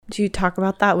Do you talk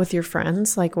about that with your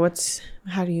friends? Like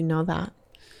how do you know that?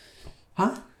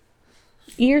 Huh?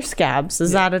 Ear scabs.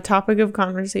 Is that a topic of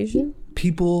conversation?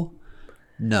 People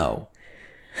know.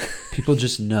 People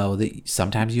just know that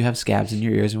sometimes you have scabs in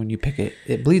your ears, and when you pick it,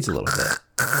 it bleeds a little bit.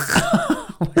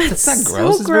 That's not gross. So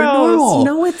it's very normal.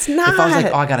 No, it's not. If I was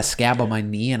like, oh, I got a scab on my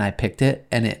knee and I picked it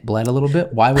and it bled a little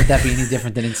bit, why would that be any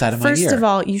different than inside of my ear? First of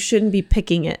all, you shouldn't be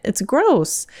picking it. It's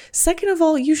gross. Second of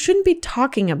all, you shouldn't be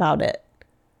talking about it.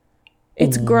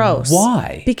 It's gross.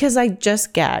 Why? Because I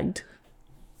just gagged.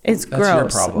 It's That's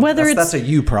gross. your problem. That's a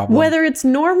you problem. Whether it's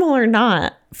normal or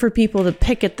not for people to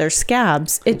pick at their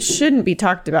scabs, it shouldn't be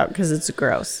talked about because it's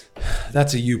gross.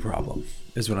 That's a you problem,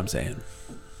 is what I'm saying.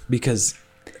 Because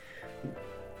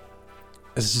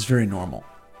it's just very normal.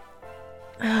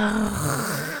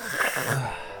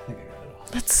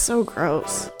 That's so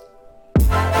gross.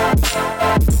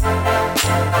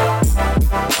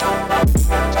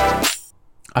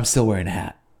 I'm still wearing a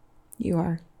hat. You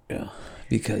are. Yeah.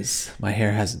 Because my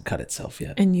hair hasn't cut itself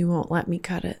yet. And you won't let me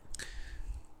cut it.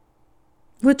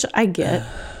 Which I get.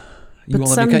 You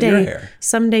won't let me cut your hair.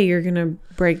 Someday you're going to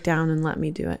break down and let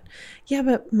me do it. Yeah,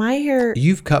 but my hair...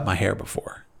 You've cut my hair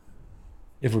before,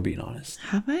 if we're being honest.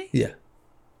 Have I? Yeah.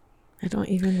 I don't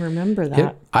even remember that.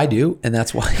 Yep, I do, and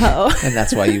that's why. And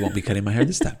that's why you won't be cutting my hair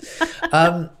this time.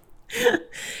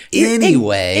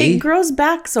 Anyway, it grows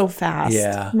back so fast.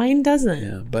 Yeah, mine doesn't.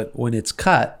 Yeah, but when it's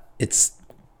cut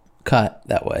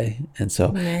that way, and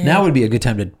so now would be a good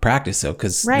time to practice, though,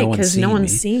 because no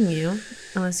one's seeing you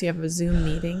unless you have a Zoom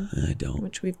meeting. I don't,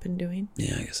 which we've been doing.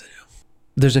 Yeah, I guess I do.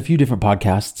 There's a few different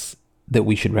podcasts that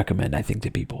we should recommend, I think, to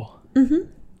people.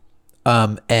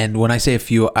 Mm-hmm. And when I say a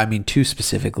few, I mean two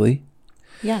specifically.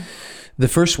 Yeah. The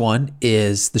first one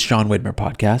is the Sean Widmer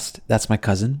podcast. That's my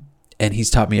cousin, and he's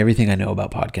taught me everything I know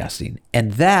about podcasting.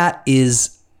 And that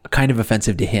is kind of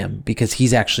offensive to him because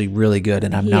he's actually really good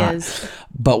and I'm not. Is.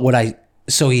 But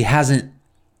he hasn't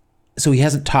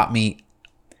taught me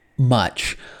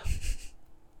much.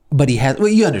 But he has, well,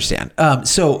 you understand.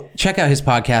 So check out his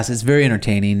podcast. It's very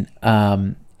entertaining.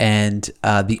 And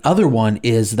the other one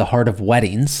is The Heart of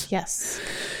Weddings. Yes.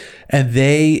 And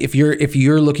if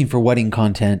you're looking for wedding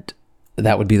content,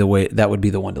 that would be the one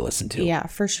to listen to. Yeah,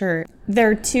 for sure. There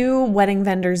are two wedding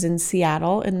vendors in the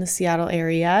Seattle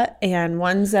area, and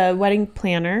one's a wedding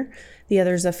planner, the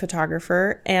other's a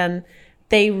photographer, and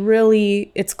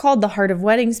it's called The Heart of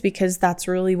Weddings because that's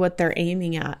really what they're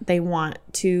aiming at. They want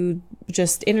to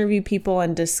just interview people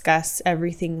and discuss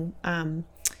everything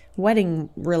wedding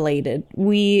related.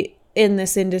 We in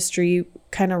this industry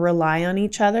kind of rely on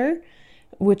each other,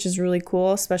 which is really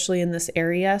cool, especially in this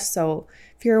area. So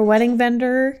if you're a wedding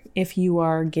vendor, if you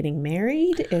are getting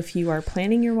married, if you are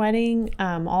planning your wedding,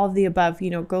 all of the above,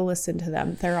 go listen to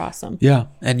them. They're awesome. Yeah.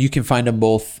 And you can find them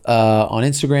both on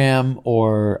Instagram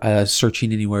or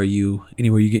searching anywhere you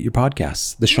get your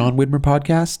podcasts. The Sean Widmer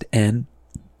podcast and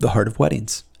The Heart of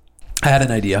Weddings. I had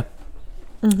an idea.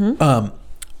 Mm-hmm.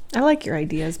 I like your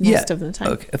ideas most of the time.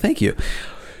 Okay, thank you.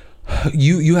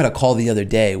 You had a call the other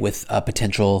day with a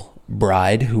potential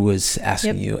bride who was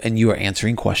asking you, and you were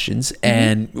answering questions,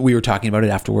 and we were talking about it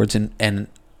afterwards, and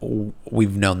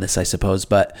we've known this, I suppose,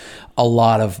 but a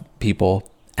lot of people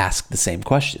ask the same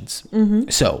questions.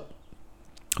 So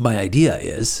my idea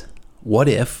is, what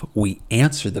if we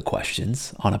answer the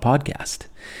questions on a podcast?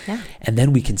 Yeah. And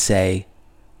then we can say,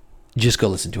 just go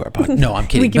listen to our podcast. No, I'm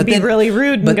kidding. We can be really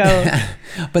rude and go.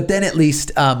 But then at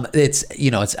least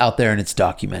it's out there and it's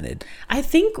documented. I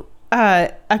think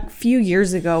a few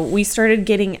years ago, we started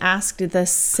getting asked the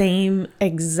same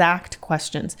exact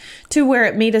questions to where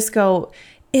it made us go,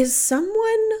 is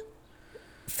someone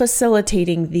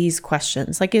facilitating these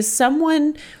questions? Like, is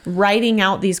someone writing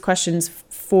out these questions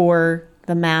for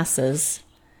the masses?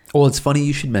 Well, it's funny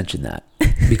you should mention that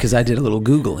because I did a little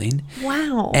Googling.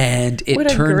 Wow. And it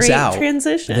turns out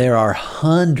there are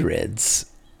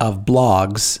hundreds of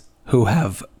blogs who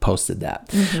have posted that.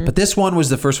 But this one was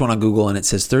the first one on Google, and it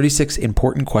says 36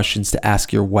 important questions to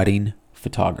ask your wedding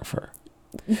photographer.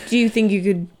 Do you think you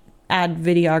could add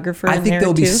videographer in there? I think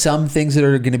there'll be some things that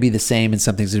are going to be the same and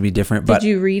some things that will be different. But did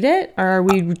you read it, or are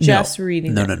we just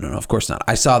reading it? No, of course not.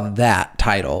 I saw that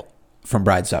title from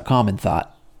brides.com and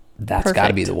thought, that's got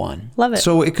to be the one. Love it.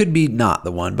 So it could be not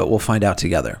the one, but we'll find out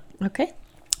together. Okay.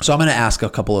 So I'm going to ask a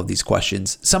couple of these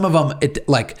questions. Some of them,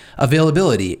 like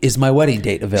availability. Is my wedding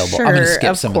date available? Sure, I'm going to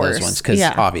skip some of those ones because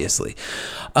obviously.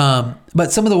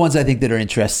 But some of the ones I think that are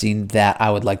interesting that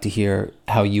I would like to hear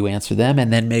how you answer them,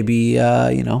 and then maybe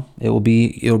it'll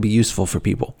be useful for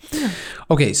people. Yeah.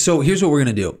 Okay, so here's what we're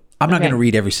going to do. I'm not going to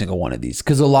read every single one of these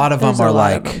because a lot of them are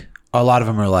like,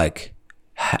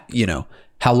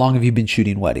 How long have you been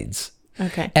shooting weddings?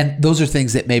 Okay. And those are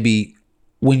things that maybe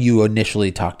when you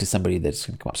initially talk to somebody that's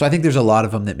going to come up. So I think there's a lot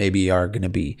of them that maybe are going to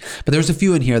be, but there's a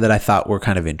few in here that I thought were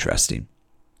kind of interesting.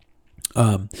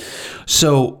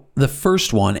 So the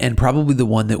first one, and probably the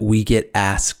one that we get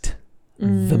asked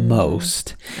the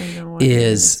most,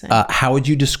 is how would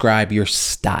you describe your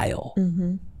style?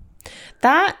 Mm-hmm.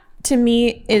 That to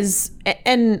me is,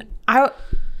 and I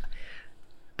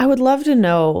would love to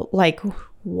know like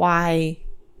why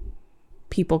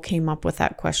people came up with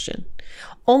that question.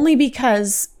 Only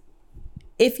because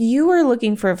if you are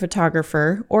looking for a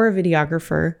photographer or a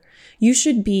videographer, you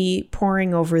should be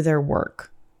poring over their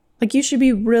work. Like you should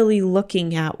be really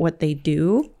looking at what they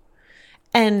do.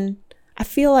 And I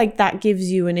feel like that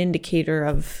gives you an indicator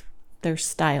of their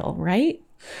style, right?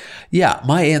 Yeah.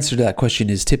 My answer to that question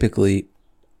is typically,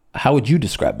 how would you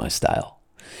describe my style?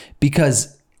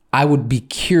 Because I would be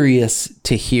curious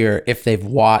to hear if they've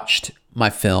watched my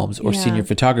films or seen your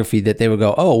photography, that they would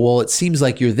go, oh, well, it seems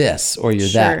like you're this or you're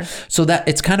that. So that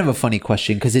it's kind of a funny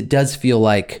question because it does feel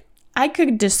like I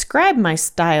could describe my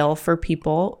style for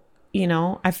people. You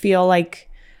know, I feel like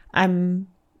I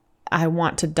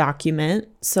want to document.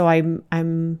 So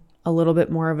I'm a little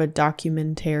bit more of a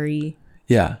documentary.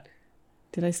 Yeah.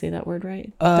 Did I say that word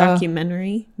right?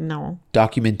 Documentary? No.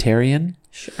 Documentarian?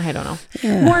 I don't know.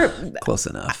 Yeah, more close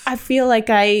enough. I feel like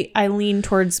I lean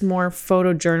towards more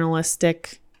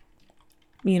photojournalistic,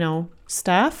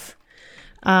 stuff.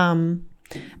 I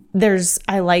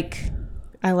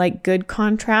like good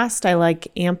contrast. I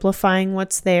like amplifying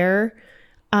what's there.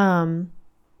 I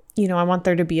want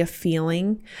there to be a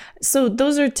feeling. So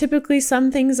those are typically some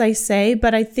things I say,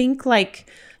 but I think like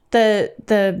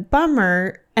the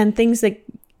bummer and things that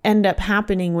end up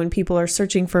happening when people are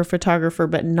searching for a photographer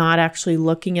but not actually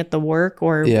looking at the work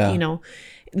or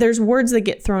there's words that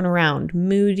get thrown around: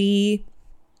 moody,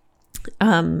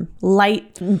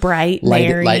 light, bright,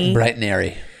 and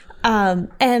airy.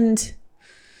 And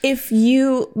if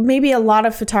maybe a lot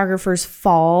of photographers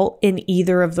fall in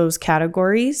either of those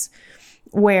categories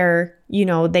where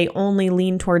they only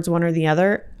lean towards one or the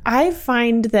other. I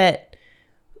find that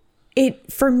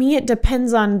for me, it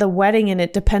depends on the wedding and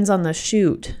it depends on the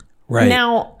shoot. Right.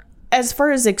 Now, as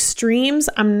far as extremes,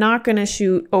 I'm not going to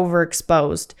shoot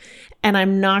overexposed and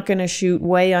I'm not going to shoot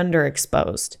way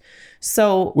underexposed.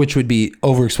 So, which would be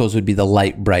overexposed would be the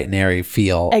light, bright and airy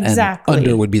feel. Exactly. And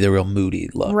under would be the real moody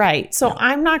look. Right. So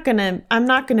I'm not going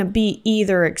to be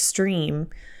either extreme.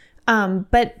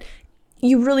 But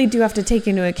you really do have to take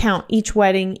into account each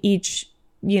wedding, each,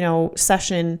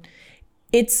 session.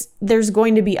 There's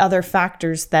going to be other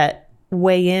factors that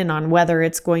weigh in on whether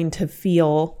it's going to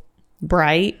feel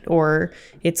bright or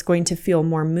it's going to feel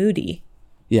more moody.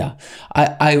 Yeah,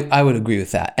 I would agree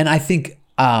with that. And I think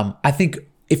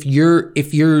if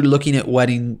you're looking at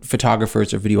wedding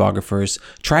photographers or videographers,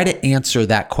 try to answer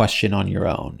that question on your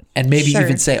own, and maybe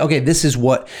even say, okay, this is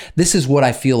what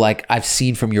I feel like I've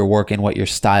seen from your work and what your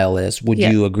style is. Would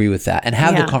you agree with that? And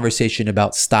have the conversation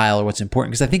about style or what's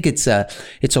important, because I think it's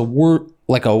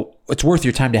worth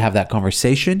your time to have that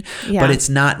conversation, but it's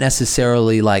not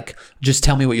necessarily like, just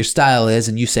tell me what your style is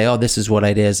and you say, oh, this is what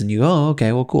it is. And you go, oh,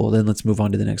 okay, well, cool. Then let's move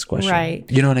on to the next question. Right.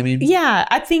 You know what I mean? Yeah.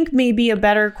 I think maybe a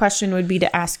better question would be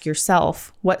to ask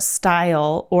yourself, what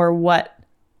style or what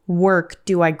work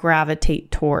do I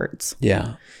gravitate towards?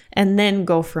 Yeah. And then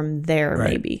go from there,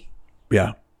 maybe.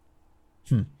 Yeah.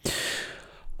 Do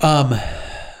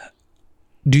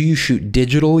you shoot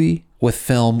digitally, with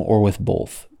film, or with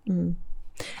both? And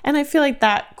I feel like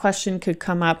that question could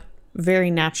come up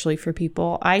very naturally for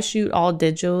people. I shoot all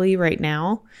digitally right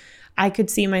now. I could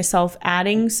see myself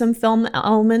adding some film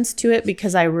elements to it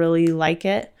because I really like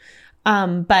it.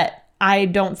 But I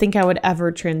don't think I would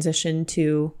ever transition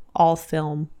to all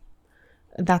film.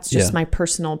 That's just my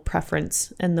personal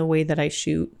preference and the way that I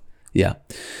shoot. Yeah.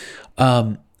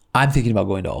 I'm thinking about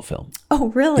going to all film. Oh,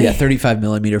 really? Yeah, 35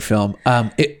 millimeter film.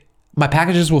 My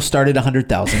packages will start at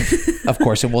 100,000, of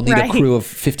course, and we'll need a crew of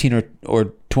 15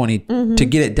 or 20 to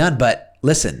get it done. But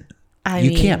listen,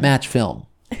 you can't match film,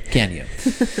 can you?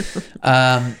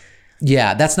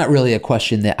 That's not really a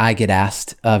question that I get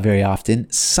asked very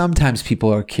often. Sometimes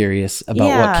people are curious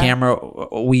about what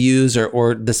camera we use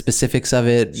or the specifics of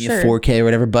it, 4K or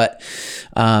whatever. But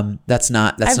that's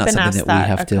not something that we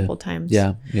have to. A couple times.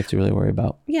 Yeah, you have to really worry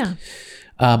about. Yeah,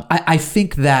 I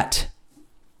think that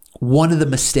one of the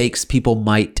mistakes people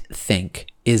might think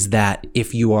is that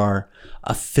if you are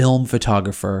a film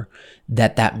photographer,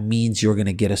 that means you're going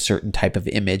to get a certain type of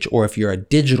image, or if you're a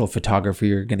digital photographer,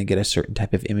 you're going to get a certain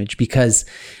type of image, because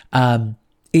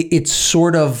it's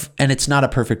sort of, and it's not a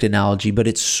perfect analogy, but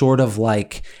it's sort of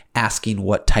like asking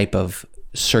what type of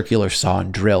circular saw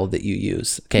and drill that you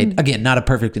use. Okay. Again, not a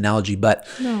perfect analogy, but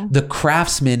the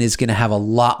craftsman is going to have a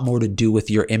lot more to do with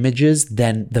your images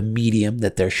than the medium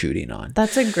that they're shooting on.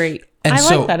 That's a great, And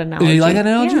I like that analogy. You like that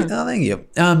analogy? Yeah. Oh, thank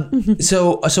you.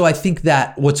 So I think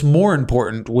that what's more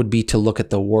important would be to look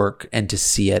at the work and to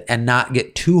see it and not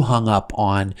get too hung up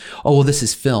on, oh, well, this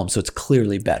is film, so it's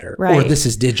clearly better. Or Right. this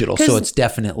is digital, so it's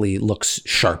definitely looks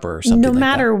sharper or something No like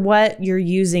matter what you're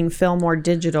using, film or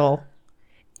digital,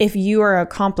 if you are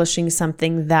accomplishing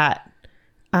something that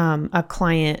a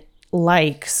client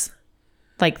likes,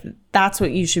 like that's what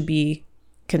you should be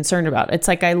concerned about. It's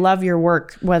like, I love your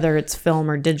work, whether it's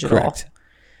film or digital. Correct.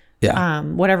 Yeah.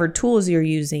 Whatever tools you're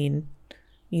using,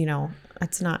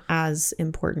 it's not as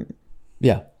important.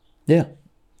 Yeah. Yeah.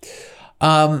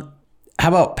 How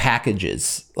about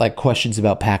packages? Like questions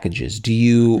about packages. Do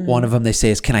you, one of them they say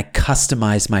is, can I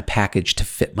customize my package to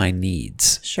fit my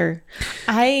needs? Sure.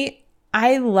 I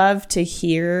love to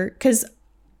hear, because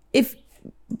if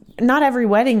not every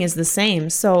wedding is the same.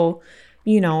 So,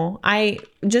 I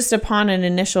just upon an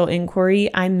initial inquiry,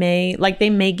 they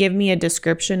may give me a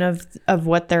description of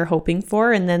what they're hoping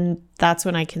for. And then that's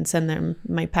when I can send them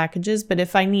my packages. But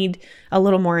if I need a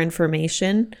little more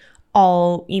information,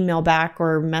 I'll email back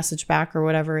or message back or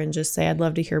whatever and just say, I'd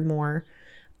love to hear more,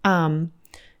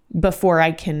 before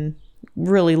I can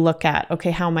really look at,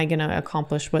 okay, how am I going to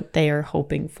accomplish what they are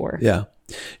hoping for? Yeah.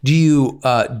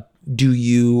 Do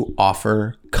you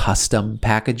offer custom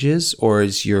packages, or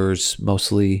is yours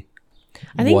mostly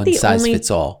one size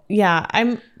fits all? Yeah,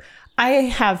 I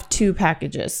have 2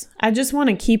 packages. I just want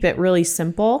to keep it really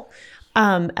simple.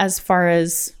 As far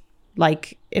as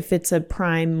like if it's a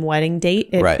prime wedding date,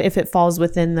 if it falls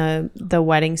within the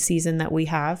wedding season that we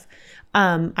have,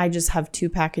 I just have 2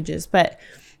 packages. But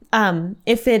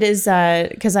if it is,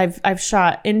 because I've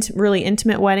shot really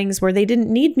intimate weddings where they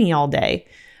didn't need me all day.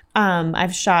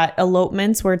 I've shot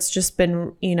elopements where it's just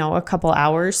been, a couple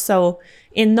hours. So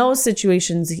in those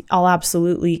situations, I'll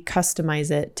absolutely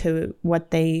customize it to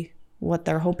what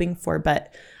they're hoping for.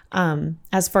 But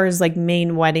as far as like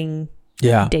main wedding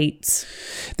dates,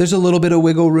 there's a little bit of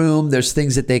wiggle room. There's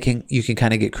things that you can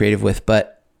kind of get creative with.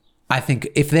 But I think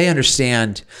if they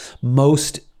understand,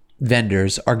 most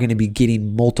vendors are going to be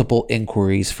getting multiple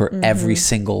inquiries for every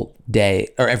single day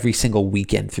or every single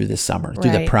weekend through the summer, through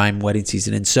the prime wedding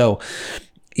season. And so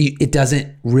it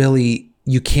doesn't really,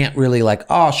 you can't really like,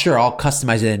 oh, sure, I'll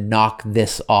customize it and knock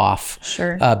this off.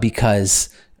 Sure. Because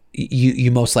you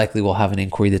most likely will have an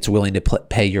inquiry that's willing to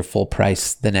pay your full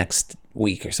price the next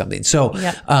week or something. So,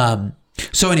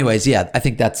 so anyways, yeah, I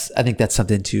think that's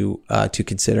something to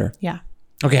consider. Yeah.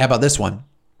 Okay. How about this one?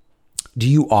 Do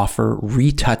you offer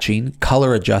retouching,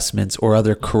 color adjustments, or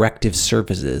other corrective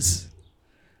services?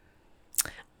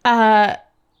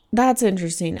 That's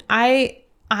interesting. I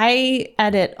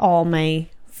edit all my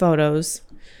photos.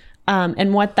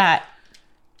 And what that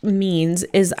means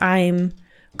is I'm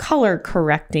color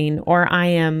correcting, or I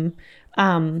am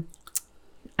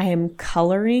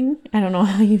coloring. I don't know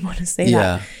how you want to say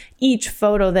that. Each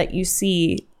photo that you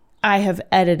see, I have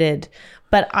edited,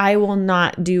 but I will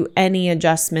not do any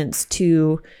adjustments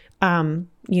to,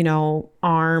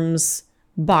 arms,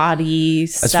 body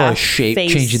stuff, as far as shape,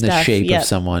 changing stuff. the shape of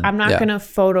someone. I'm not going to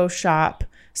Photoshop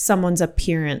someone's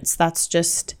appearance. That's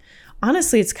just,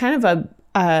 honestly, it's kind of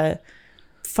a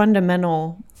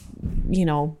fundamental,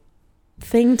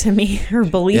 thing to me, or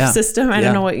belief system. I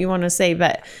don't know what you want to say,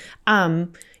 but,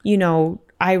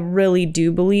 I really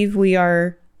do believe we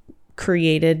are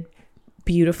created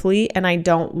beautifully, and I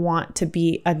don't want to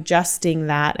be adjusting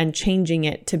that and changing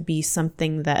it to be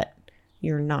something that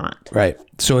you're not. Right.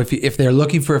 So if they're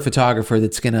looking for a photographer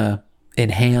that's going to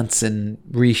enhance and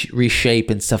reshape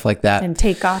and stuff like that, and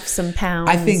take off some pounds,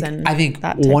 I think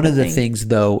one of the things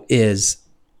though is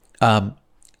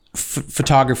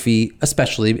photography,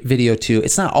 especially video too,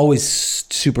 it's not always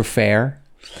super fair.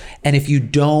 And if you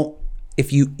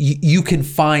can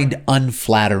find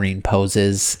unflattering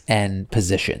poses and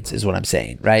positions, is what I'm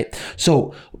saying, right?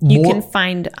 So you can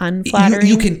find unflattering.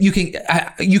 You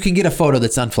can get a photo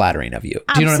that's unflattering of you.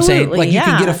 Do you know what I'm saying? Like you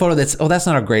can get a photo that's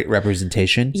not a great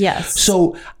representation. Yes.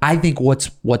 So I think what's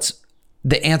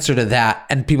the answer to that,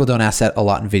 and people don't ask that a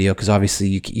lot in video because obviously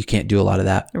you can't do a lot of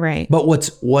that. Right. But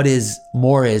what is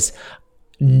more is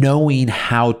knowing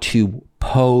how to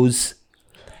pose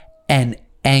and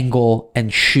angle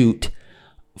and shoot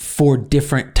for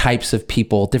different types of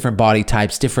people, different body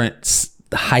types, different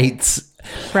heights,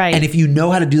 Right. And if you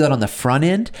know how to do that on the front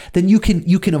end, then you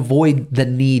can avoid the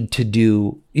need to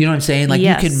do, you know what I'm saying? Like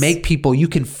Yes. you can make people, you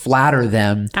can flatter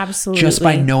them Absolutely. just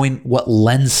by knowing what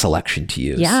lens selection to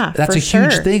use. Yeah, that's for a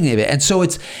huge sure. thing of it. And so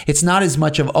it's not as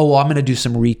much of, oh, well, I'm going to do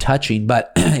some retouching,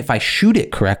 but if I shoot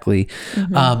it correctly,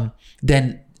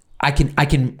 then I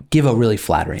can give a really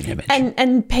flattering image.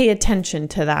 And pay attention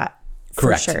to that.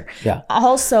 Correct. For sure. Yeah.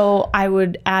 Also, I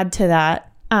would add to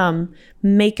that,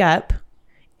 makeup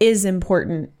is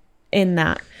important in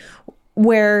that,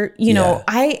 where, you know,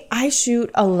 I shoot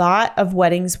a lot of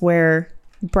weddings where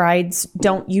brides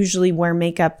don't usually wear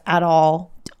makeup at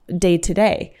all day to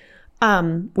day,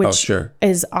 which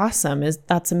is awesome.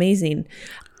 That's amazing.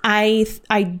 I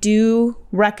do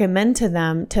recommend to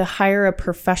them to hire a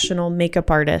professional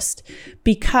makeup artist,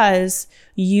 because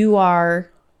you are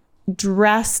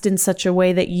dressed in such a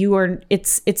way that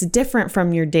it's different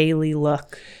from your daily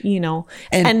look, you know,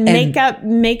 and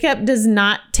makeup does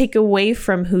not take away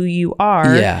from who you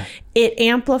are. Yeah. It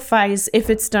amplifies, if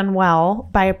it's done well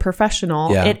by a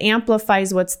professional, it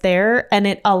amplifies what's there, and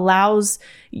it allows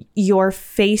your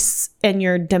face and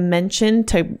your dimension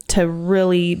to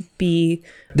really be,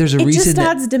 there's a reason it just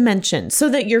adds dimension so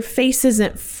that your face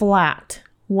isn't flat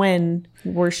when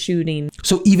we're shooting.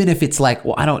 So even if it's like,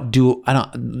 well,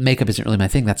 makeup isn't really my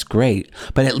thing, that's great.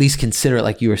 But at least consider it,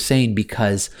 like you were saying,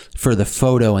 because for the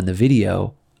photo and the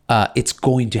video, it's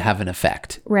going to have an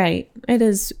effect. Right. It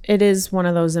is one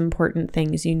of those important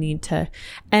things you need to.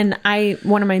 And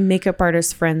one of my makeup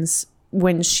artist friends,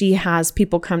 when she has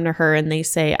people come to her and they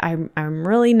say, I'm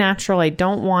really natural, I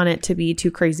don't want it to be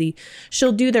too crazy,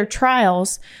 she'll do their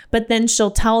trials, but then she'll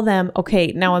tell them, okay,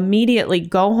 now immediately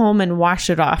go home and wash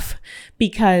it off,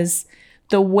 because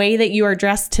the way that you are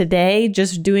dressed today,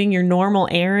 just doing your normal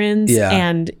errands,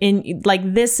 and in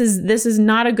like, this is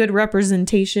not a good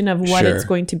representation of what it's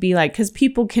going to be like, because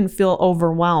people can feel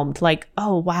overwhelmed, like,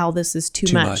 oh wow, this is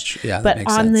too much. Yeah, but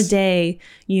on the day,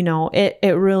 you know,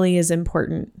 it really is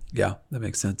important. Yeah, that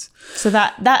makes sense. So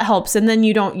that helps. And then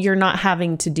you're not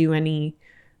having to do any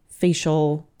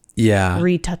facial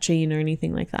retouching or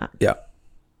anything like that. Yeah.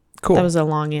 Cool. That was a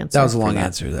long answer. That was a long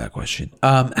answer to that question.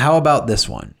 How about this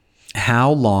one?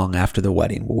 How long after the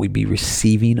wedding will we be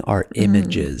receiving our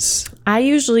images? I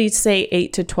usually say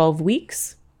 8 to 12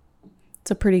 weeks.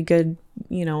 It's a pretty good,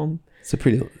 you know. It's a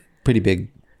pretty big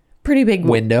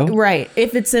window. Right.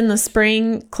 If it's in the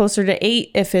spring, closer to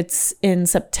 8. If it's in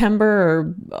September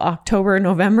or October,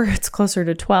 November, it's closer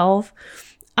to 12.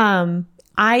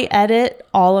 I edit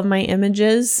all of my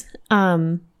images.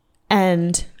 And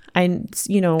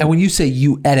And when you say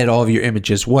you edit all of your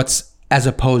images, what's as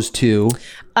opposed to?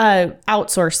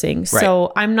 Outsourcing. Right.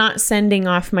 So I'm not sending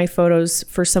off my photos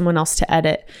for someone else to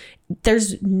edit.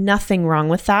 There's nothing wrong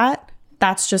with that.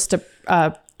 That's just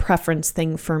a preference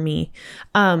thing for me.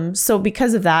 So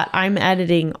because of that, I'm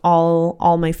editing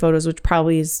all my photos, which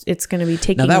probably it's going to be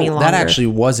taking me longer. That actually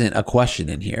wasn't a question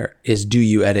in here, is do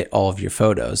you edit all of your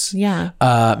photos? Yeah.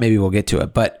 Maybe we'll get to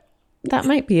it, but that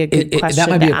might be a good question. That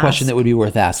might be a question that would be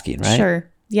worth asking, right? Sure.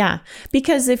 Yeah.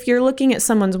 Because if you're looking at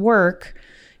someone's work,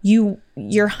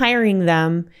 you're hiring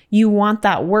them, you want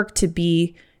that work to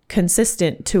be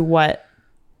consistent to what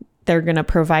they're going to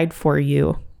provide for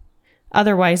you.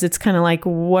 Otherwise, it's kind of like,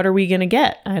 what are we going to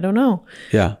get? I don't know.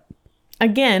 Yeah.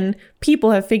 Again,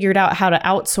 people have figured out how to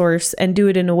outsource and do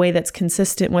it in a way that's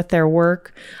consistent with their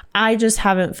work. I just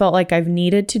haven't felt like I've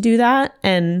needed to do that.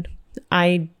 And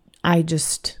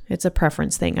it's a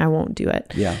preference thing. I won't do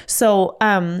it. Yeah. So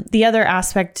the other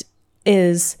aspect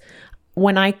is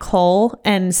when I cull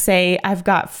and say I've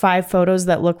got 5 photos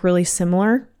that look really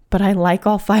similar, but I like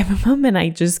all 5 of them and I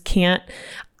just can't.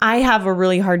 I have a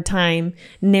really hard time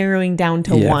narrowing down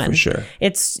to one. For sure.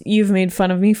 You've made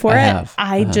fun of me for it.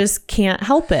 I just can't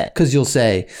help it. Because you'll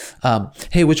say,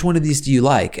 "Hey, which one of these do you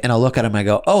like?" And I'll look at them. I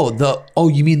go, "Oh,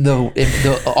 you mean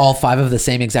the all 5 of the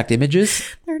same exact images?"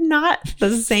 They're not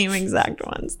the same exact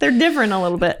ones. They're different a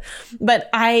little bit,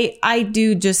 but I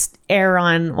do just err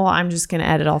on. Well, I'm just going to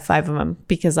edit all 5 of them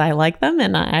because I like them,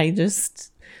 and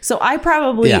so I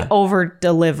probably over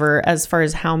deliver as far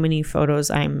as how many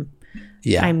photos I'm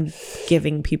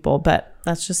giving people, but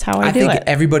that's just how I do think it.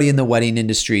 Everybody in the wedding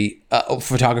industry,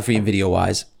 photography and video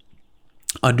wise,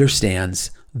 understands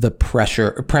the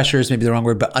pressure is maybe the wrong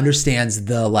word, but understands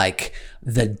the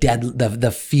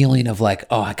feeling of like,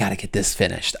 oh, I got to get this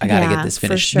finished. I got to get this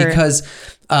finished, for sure. Because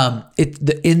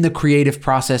in the creative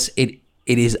process, it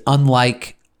is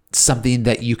unlike something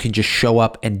that you can just show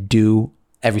up and do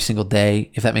every single day,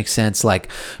 if that makes sense, like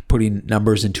putting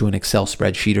numbers into an Excel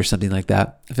spreadsheet or something like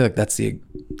that. I feel like that's the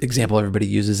example everybody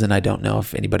uses, and I don't know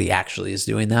if anybody actually is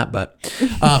doing that, but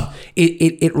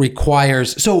it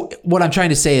requires. So what I'm trying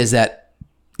to say is that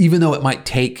even though it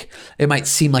might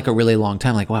seem like a really long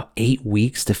time, like, wow, 8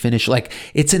 weeks to finish, like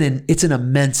it's an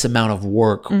immense amount of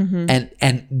work, and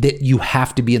that you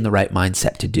have to be in the right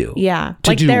mindset to do. Yeah.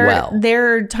 To do well.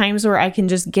 There are times where I can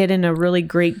just get in a really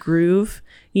great groove,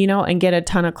 and get a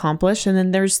ton accomplished. And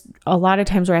then there's a lot of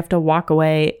times where I have to walk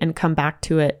away and come back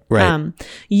to it. Right.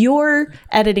 Your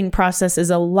editing process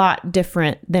is a lot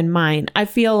different than mine. I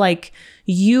feel like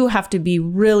you have to be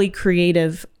really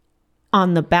creative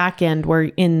on the back end,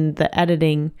 where in the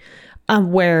editing,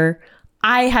 where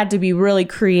I had to be really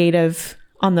creative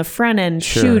on the front end,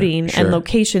 shooting and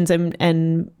locations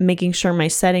and making sure my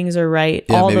settings are right,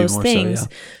 all those things,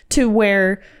 to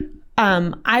where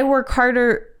I work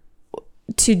harder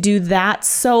to do that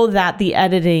so that the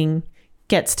editing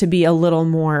gets to be a little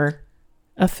more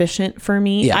efficient for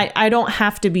me. Yeah. I don't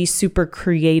have to be super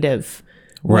creative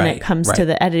when it comes to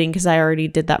the editing, because I already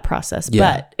did that process.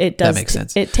 But it does, that makes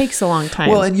sense. It takes a long time.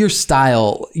 Well, and your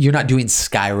style, you're not doing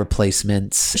sky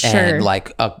replacements and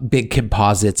like big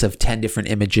composites of 10 different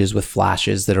images with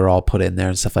flashes that are all put in there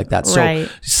and stuff like that. So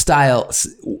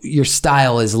your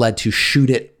style is led to shoot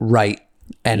it right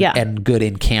and good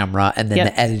in camera, and then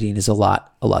the editing is a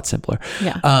lot simpler.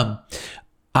 Yeah.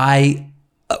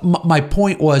 My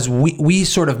point was we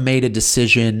sort of made a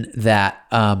decision that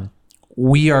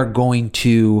we are going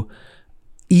to,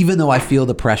 even though I feel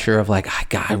the pressure of like,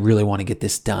 God, I really want to get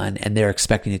this done, and they're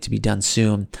expecting it to be done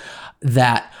soon,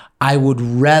 that I would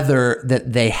rather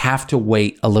that they have to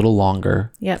wait a little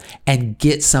longer and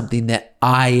get something that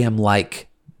I am like,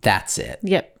 that's it.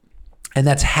 Yep. And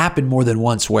that's happened more than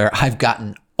once, where I've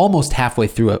gotten almost halfway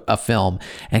through a film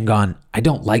and gone, I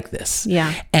don't like this.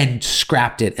 Yeah. And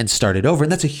scrapped it and started over.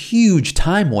 And that's a huge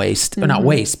time waste, or not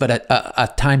waste, but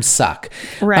a time suck.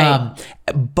 Right.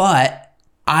 But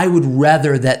I would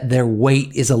rather that their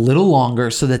wait is a little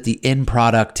longer so that the end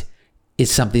product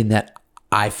is something that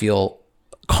I feel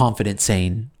confident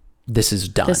saying, this is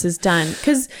done. This is done.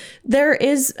 Because there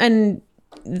is, and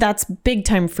that's big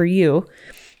time for you,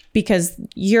 because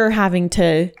you're having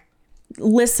to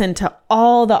listen to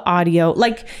all the audio.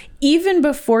 Like, even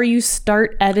before you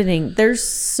start editing, there's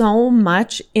so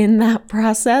much in that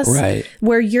process,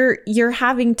 where you're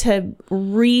having to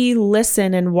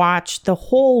re-listen and watch the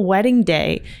whole wedding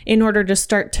day in order to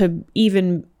start to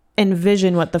even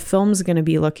envision what the film's going to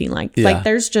be looking like. Yeah. Like,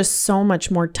 there's just so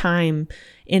much more time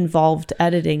involved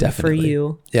editing for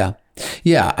you. Yeah.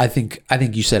 I think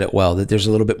you said it well, that there's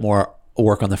a little bit more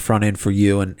work on the front end for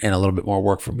you and a little bit more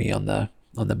work for me on the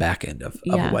back end of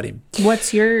a wedding.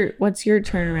 What's your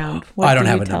turnaround? What I don't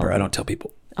have a number. I don't tell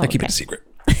people. I keep it a secret.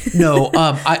 No,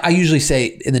 I usually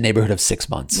say in the neighborhood of 6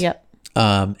 months. Yep.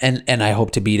 And I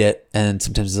hope to beat it. And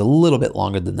sometimes it's a little bit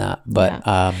longer than that. But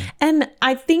and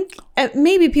I think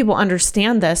maybe people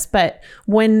understand this, but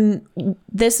when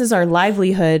this is our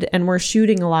livelihood and we're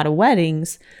shooting a lot of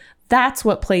weddings, that's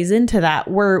what plays into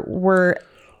that. We're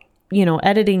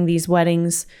editing these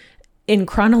weddings in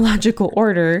chronological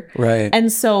order. Right.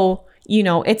 And so,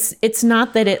 it's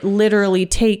not that it literally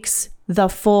takes the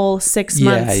full 6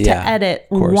 months to edit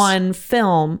one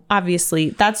film.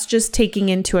 Obviously, that's just taking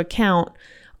into account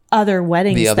other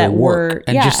weddings, the other work,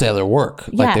 and just the other work.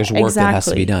 Like, there's work that has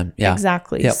to be done. Yeah,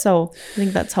 exactly. Yep. So I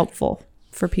think that's helpful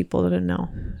for people to know.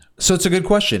 So it's a good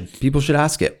question. People should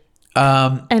ask it.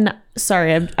 And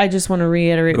sorry, I just want to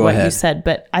reiterate what you said,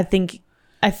 but I think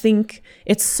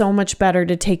it's so much better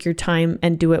to take your time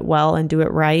and do it well and do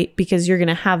it right, because you're going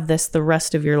to have this the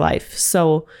rest of your life.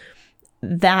 So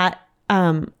that,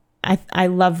 I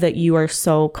love that you are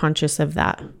so conscious of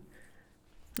that.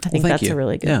 I think that's a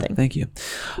really good thing. Thank you.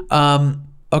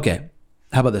 Okay.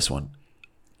 How about this one?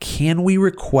 Can we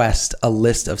request a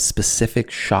list of specific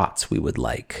shots we would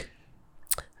like?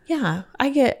 Yeah, I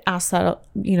get asked that,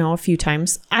 a few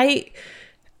times. I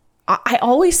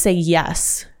always say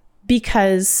yes,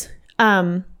 because,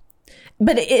 but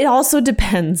it also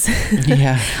depends.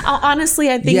 Yeah. Honestly,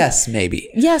 I think yes,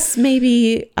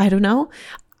 maybe. I don't know.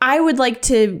 I would like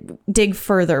to dig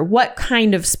further. What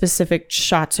kind of specific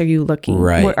shots are you looking?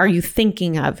 Right. What are you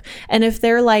thinking of? And if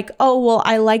they're like, oh, well,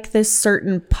 I like this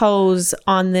certain pose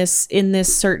in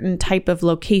this certain type of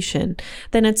location,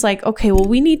 then it's like, okay, well,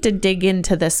 we need to dig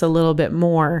into this a little bit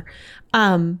more,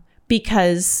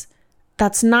 because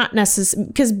that's not necessary.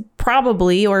 Because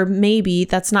probably, or maybe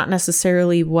that's not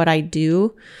necessarily what I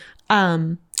do.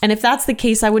 And if that's the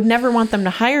case, I would never want them to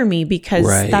hire me, because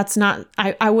that's not,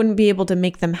 I wouldn't be able to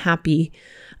make them happy.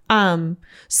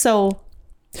 So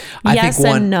Yes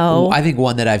and no. I think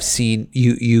one that I've seen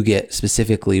you get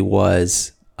specifically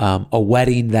was a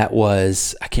wedding that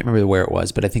was, I can't remember where it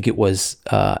was, but I think it was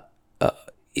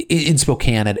in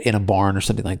Spokane in a barn or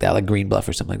something like that, like Green Bluff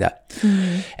or something like that.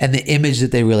 Mm. And the image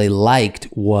that they really liked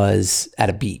was at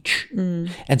a beach. Mm.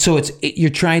 And so you're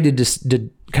trying to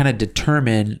kind of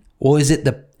determine, well, is it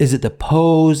the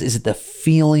pose? Is it the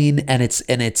feeling? And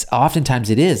it's oftentimes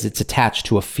it's attached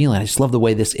to a feeling. I just love the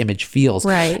way this image feels.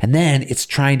 Right. And then it's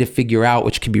trying to figure out,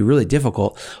 which can be really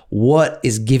difficult, what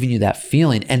is giving you that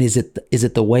feeling? And is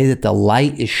it the way that the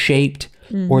light is shaped,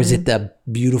 or is it the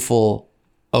beautiful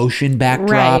ocean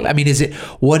backdrop? Right. I mean,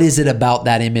 what is it about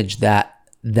that image that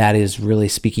is really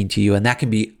speaking to you? And that can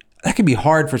be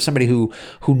hard for somebody who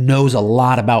knows a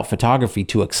lot about photography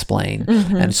to explain.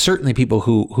 Mm-hmm. And certainly people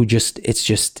who just,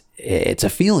 it's a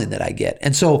feeling that I get.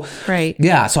 And so, right.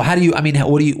 Yeah. So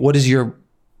what is your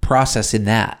process in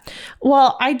that?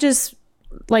 Well,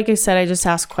 like I said, I just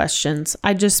ask questions.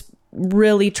 I just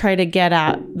really try to get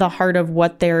at the heart of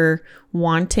what they're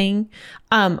wanting.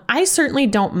 I certainly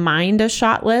don't mind a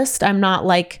shot list. I'm not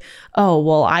like, oh,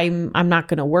 well, I'm not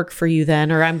going to work for you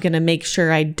then, or I'm going to make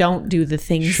sure I don't do the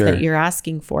things that you're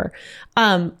asking for.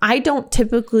 I don't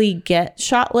typically get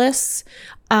shot lists.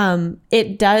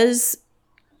 It does,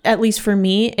 at least for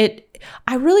me,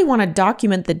 I really want to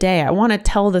document the day. I want to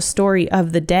tell the story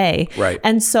of the day. Right.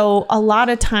 And so a lot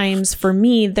of times for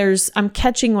me, I'm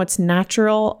catching what's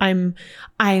natural. I'm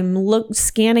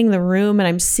scanning the room and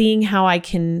I'm seeing how I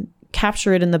can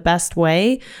capture it in the best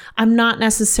way. I'm not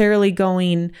necessarily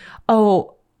going,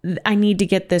 oh, I need to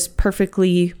get this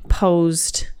perfectly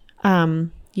posed,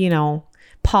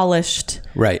 polished.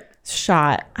 Right.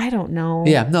 Shot. I don't know.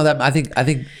 Yeah, no, I think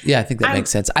that makes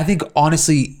sense. I think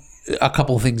honestly, a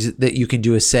couple of things that you can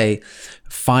do is say,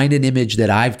 find an image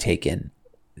that I've taken,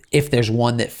 if there's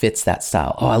one that fits that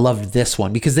style. Oh, I loved this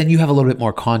one, because then you have a little bit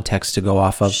more context to go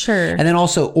off of. Sure. And then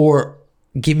also, or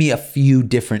give me a few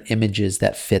different images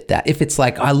that fit that. If it's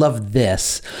like, I love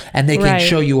this, and they can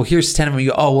show you, well, here's 10 of them. You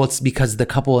go, oh, well, it's because the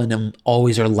couple in them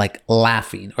always are like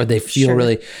laughing, or they feel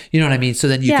really, you know what I mean? So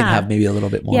then you can have maybe a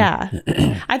little bit more.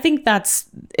 Yeah. I think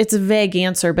it's a vague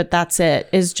answer, but that's it,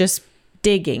 is just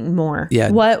digging more.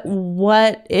 Yeah.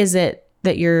 What is it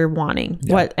that you're wanting?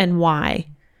 Yeah. What and why?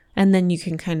 And then you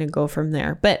can kind of go from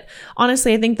there. But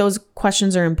honestly, I think those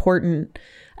questions are important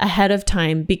ahead of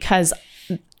time, because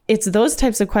it's those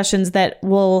types of questions that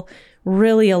will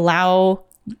really allow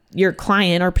your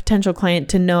client or potential client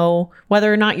to know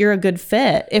whether or not you're a good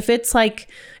fit. If it's like,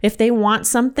 if they want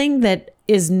something that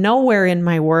is nowhere in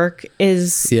my work,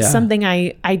 is something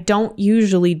I don't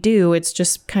usually do, it's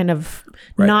just kind of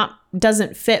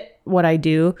doesn't fit what I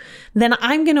do, then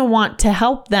I'm going to want to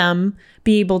help them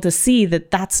be able to see that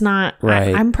that's not,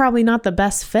 I'm probably not the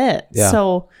best fit. Yeah.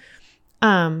 So,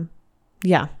 I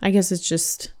guess it's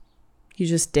just, you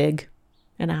just dig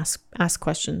and ask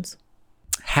questions.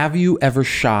 Have you ever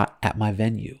shot at my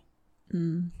venue?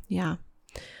 Yeah.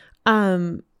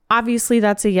 Obviously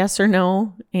that's a yes or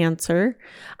no answer.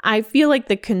 I feel like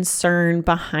the concern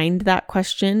behind that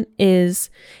question is,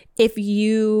 if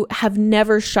you have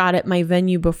never shot at my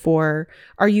venue before,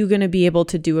 are you going to be able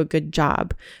to do a good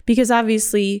job? Because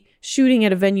obviously shooting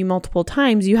at a venue multiple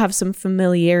times, you have some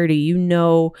familiarity, you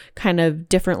know, kind of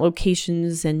different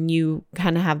locations, and you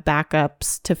kind of have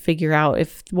backups to figure out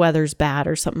if weather's bad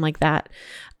or something like that.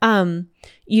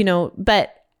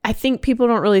 But I think people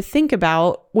don't really think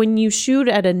about, when you shoot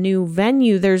at a new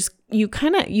venue,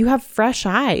 you have fresh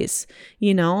eyes,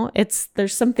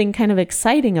 there's something kind of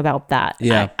exciting about that.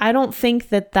 Yeah. I don't think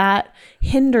that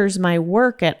hinders my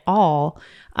work at all.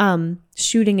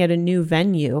 Shooting at a new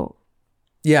venue.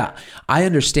 Yeah. I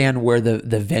understand where the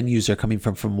venues are coming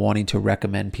from wanting to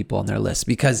recommend people on their list,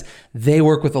 because they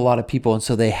work with a lot of people. And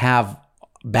so they have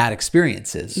bad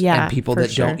experiences, and people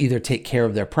that don't either take care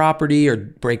of their property or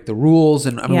break the rules.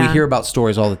 And we hear about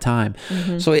stories all the time.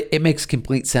 Mm-hmm. So it makes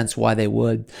complete sense why they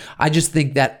would. I just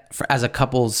think that as a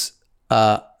couple's,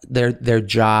 their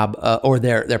job or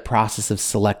their process of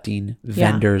selecting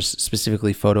vendors,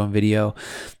 specifically photo and video,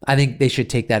 I think they should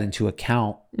take that into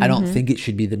account. Mm-hmm. I don't think it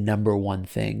should be the number one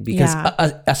thing, because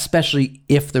especially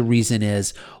if the reason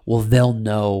is, well, they'll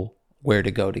know where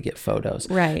to go to get photos.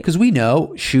 Right. Because we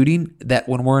know shooting, that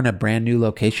when we're in a brand new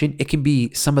location, it can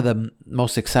be some of the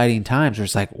most exciting times where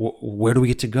it's like, where do we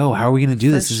get to go? How are we going to do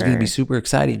this? This is going to be super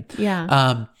exciting.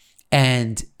 Yeah.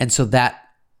 And so that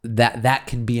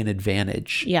can be an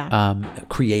advantage.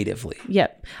 Creatively.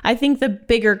 Yep. I think the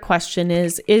bigger question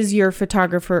is your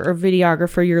photographer or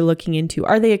videographer you're looking into,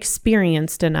 are they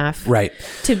experienced enough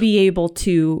to be able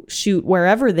to shoot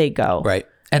wherever they go? Right.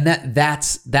 And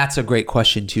that's a great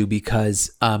question too,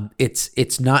 because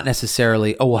it's not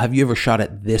necessarily, oh, well, have you ever shot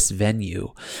at this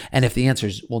venue? And if the answer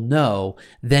is, well, no,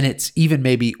 then it's even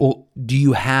maybe, well, do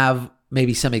you have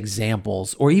maybe some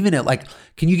examples, or even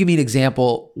can you give me an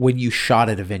example when you shot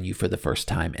at a venue for the first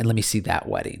time and let me see that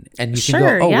wedding? And you can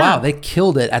go, oh, wow, they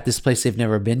killed it at this place they've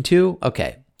never been to.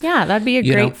 Okay. Yeah, that'd be a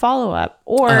great follow-up.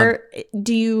 Or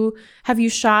have you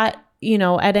shot,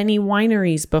 at any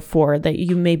wineries before that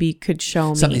you maybe could show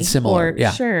me? Something similar.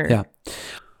 Yeah. Sure. Yeah.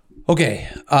 Okay.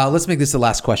 Let's make this the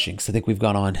last question, because I think we've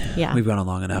gone on. Yeah. We've gone on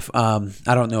long enough. I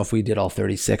don't know if we did all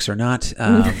 36 or not,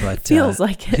 but feels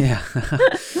like it. Yeah.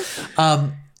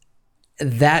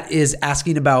 That is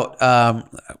asking about,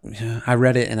 I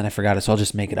read it and then I forgot it, so I'll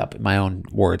just make it up in my own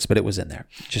words, but it was in there.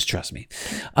 Just trust me.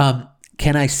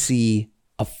 Can I see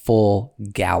a full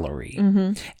gallery?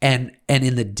 And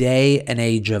in the day and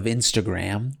age of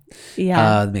Instagram,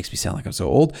 it makes me sound like I'm so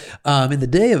old. In the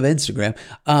day of Instagram,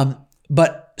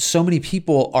 but so many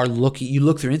people are you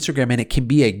look through Instagram and it can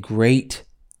be a great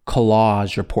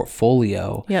collage or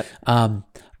portfolio. Yep.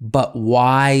 But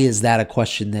why is that a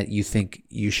question that you think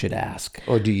you should ask?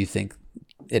 Or do you think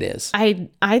it is?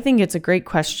 I think it's a great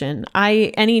question.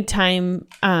 Anytime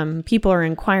people are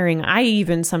inquiring, I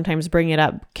even sometimes bring it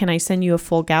up. Can I send you a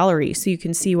full gallery so you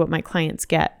can see what my clients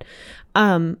get?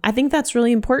 I think that's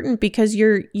really important, because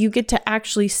you get to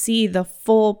actually see the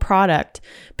full product,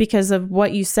 because of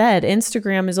what you said.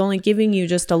 Instagram is only giving you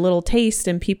just a little taste,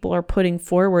 and people are putting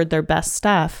forward their best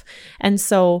stuff. And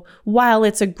so while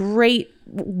it's a great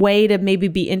way to maybe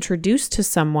be introduced to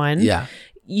someone,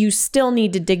 you still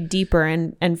need to dig deeper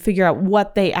and figure out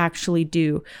what they actually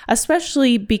do,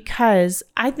 especially because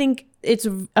I think it's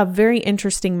a very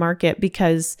interesting market,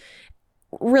 because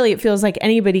really it feels like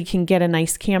anybody can get a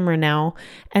nice camera now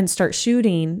and start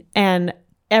shooting, and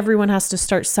everyone has to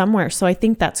start somewhere. So I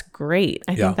think that's great.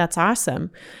 I think that's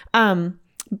awesome.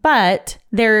 But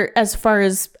as far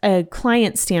as a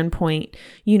client standpoint,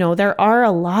 there are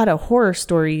a lot of horror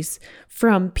stories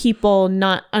from people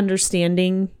not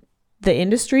understanding the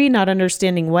industry, not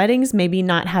understanding weddings, maybe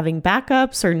not having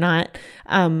backups, or not,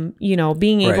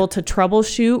 being able to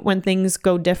troubleshoot when things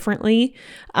go differently.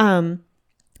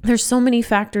 There's so many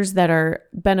factors that are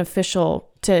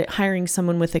beneficial to hiring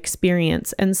someone with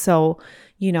experience. And so,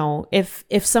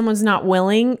 if someone's not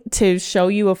willing to show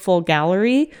you a full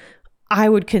gallery, I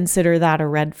would consider that a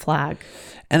red flag.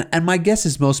 And my guess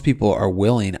is most people are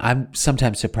willing. I'm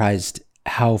sometimes surprised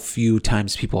how few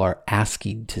times people are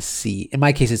asking to see. In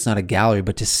my case, it's not a gallery,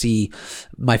 but to see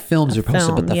my films are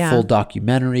posted, but the full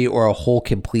documentary or a whole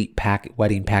complete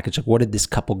wedding package. Like, what did this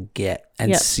couple get?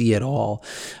 And see it all.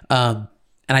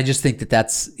 And I just think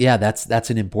that's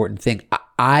an important thing.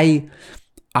 I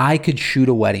could shoot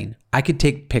a wedding. I could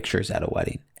take pictures at a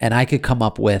wedding, and I could come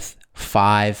up with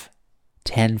 5,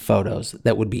 10 photos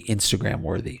that would be Instagram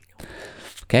worthy.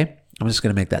 Okay. I'm just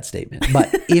going to make that statement. But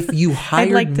if you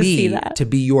hired me to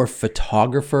be your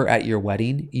photographer at your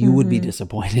wedding, you would be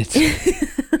disappointed.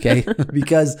 Okay.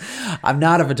 Because I'm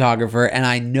not a photographer, and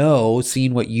I know,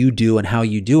 seeing what you do and how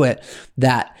you do it,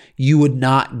 that you would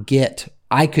not get,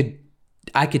 I could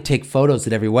take photos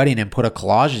at every wedding and put a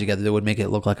collage together that would make it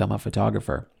look like I'm a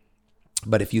photographer.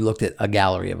 But if you looked at a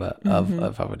gallery of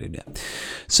how would do that.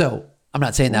 So I'm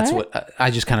not saying that's what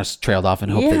I just kind of trailed off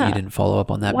and hope that you didn't follow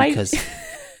up on that, because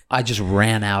I just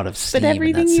ran out of steam. But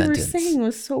everything in that you sentence. were saying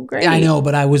was so great. I know,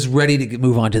 but I was ready to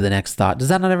move on to the next thought. Does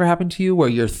that not ever happen to you, where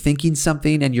you're thinking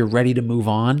something and you're ready to move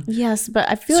on? Yes, but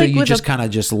I feel so like you just kind of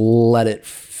just let it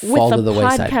fall to the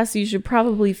wayside. With a podcast, you should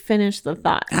probably finish the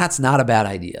thought. That's not a bad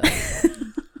idea.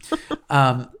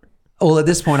 Well, at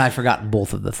this point, I've forgotten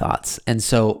both of the thoughts. And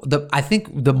so I think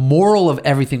the moral of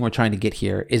everything we're trying to get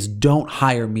here is, don't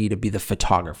hire me to be the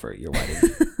photographer at your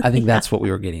wedding. I think that's what we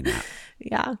were getting at.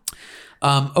 Yeah.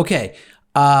 Okay.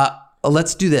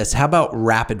 Let's do this. How about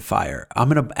rapid fire? I'm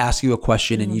going to ask you a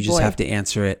question and you just have to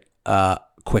answer it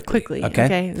quickly.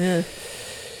 Okay.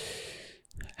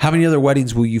 How many other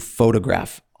weddings will you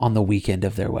photograph on the weekend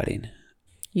of their wedding?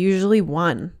 Usually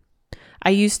one. I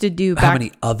used to do How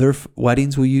many other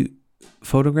weddings will you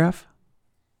photograph?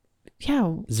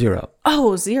 Yeah. 0.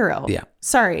 Oh, 0. Yeah.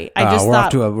 Sorry. We're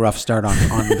off to a rough start on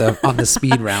the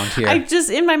speed round here.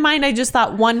 In my mind, I just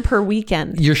thought one per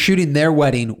weekend. You're shooting their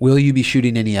wedding. Will you be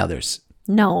shooting any others?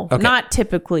 No, not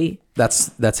typically. That's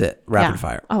it. Rapid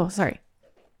fire. Oh, sorry.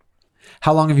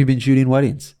 How long have you been shooting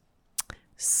weddings?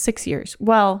 6 years.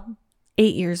 Well,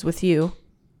 8 years with you.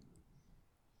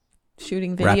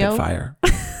 Shooting video. Rapid fire.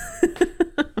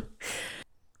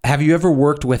 Have you ever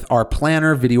worked with our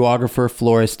planner, videographer,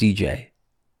 florist, DJ?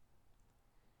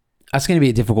 That's going to be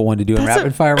a difficult one to do in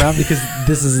rapid fire round because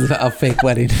this is a fake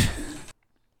wedding.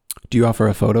 Do you offer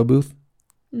a photo booth?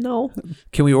 No.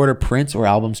 Can we order prints or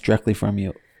albums directly from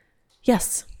you?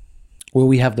 Yes. Will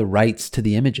we have the rights to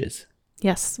the images?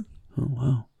 Yes. Oh,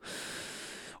 wow.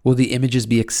 Will the images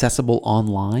be accessible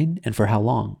online and for how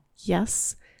long?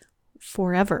 Yes.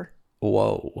 Forever.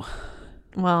 Whoa.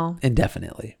 Well.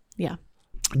 Indefinitely. Yeah.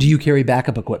 Do you carry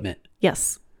backup equipment?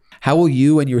 Yes. How will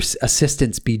you and your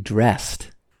assistants be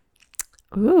dressed?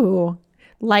 Ooh.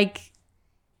 Like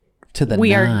to the we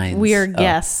nines. We are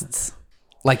guests.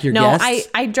 Like your no, guests?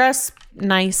 I dress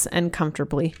nice and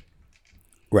comfortably.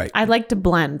 Right. I like to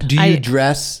blend. Do you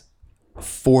dress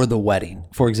for the wedding?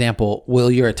 For example,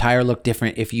 will your attire look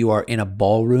different if you are in a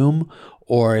ballroom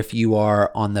or if you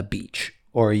are on the beach?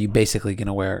 Or are you basically going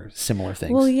to wear similar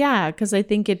things? Well, yeah, because I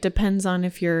think it depends on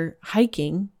if you're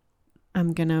hiking.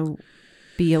 I'm going to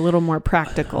be a little more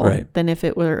practical than if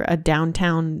it were a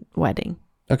downtown wedding.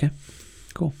 Okay,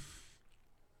 cool.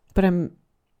 But I'm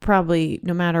probably,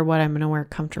 no matter what, I'm going to wear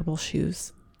comfortable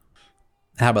shoes.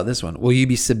 How about this one? Will you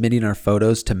be submitting our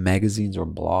photos to magazines or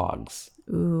blogs?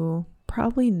 Ooh,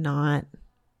 probably not.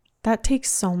 That takes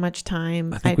so much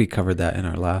time. I think we covered that in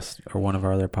our last or one of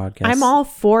our other podcasts. I'm all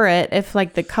for it if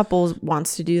like the couple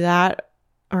wants to do that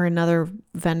or another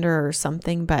vendor or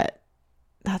something, but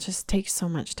that just takes so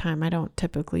much time. I don't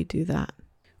typically do that.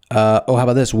 How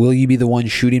about this? Will you be the one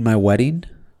shooting my wedding?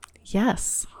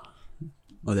 Yes.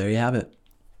 Well, there you have it.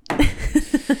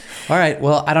 All right.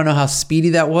 Well, I don't know how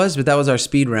speedy that was, but that was our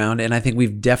speed round. And I think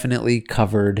we've definitely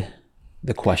covered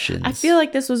the questions. I feel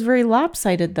like this was very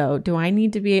lopsided, though. Do I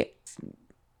need to be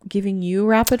giving you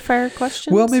rapid fire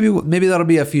questions? Well, maybe that'll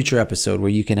be a future episode where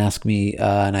you can ask me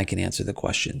and I can answer the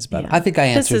questions. But yeah. I think I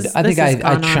answered. I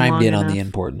chimed in on the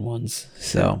important ones.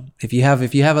 So if you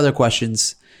have other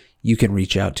questions, you can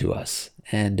reach out to us,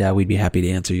 and we'd be happy to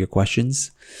answer your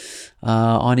questions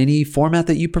on any format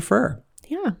that you prefer.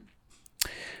 Yeah.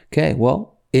 Okay.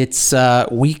 Well, it's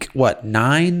week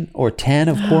 9 or 10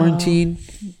 of quarantine.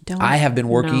 I have been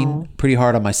working pretty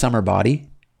hard on my summer body.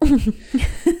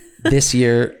 This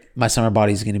year, my summer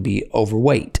body is going to be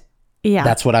overweight. Yeah.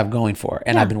 That's what I'm going for.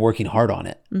 And I've been working hard on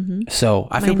it. Mm-hmm. So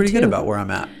I feel pretty good about where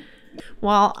I'm at.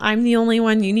 Well, I'm the only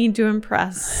one you need to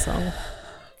impress. So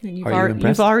you've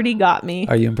already got me.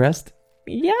 Are you impressed?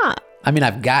 Yeah. I mean,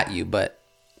 I've got you, but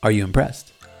are you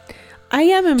impressed? I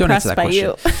am impressed by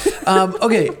you.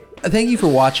 Okay. Thank you for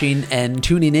watching and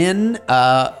tuning in.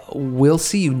 We'll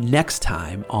see you next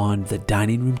time on the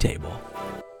dining room table.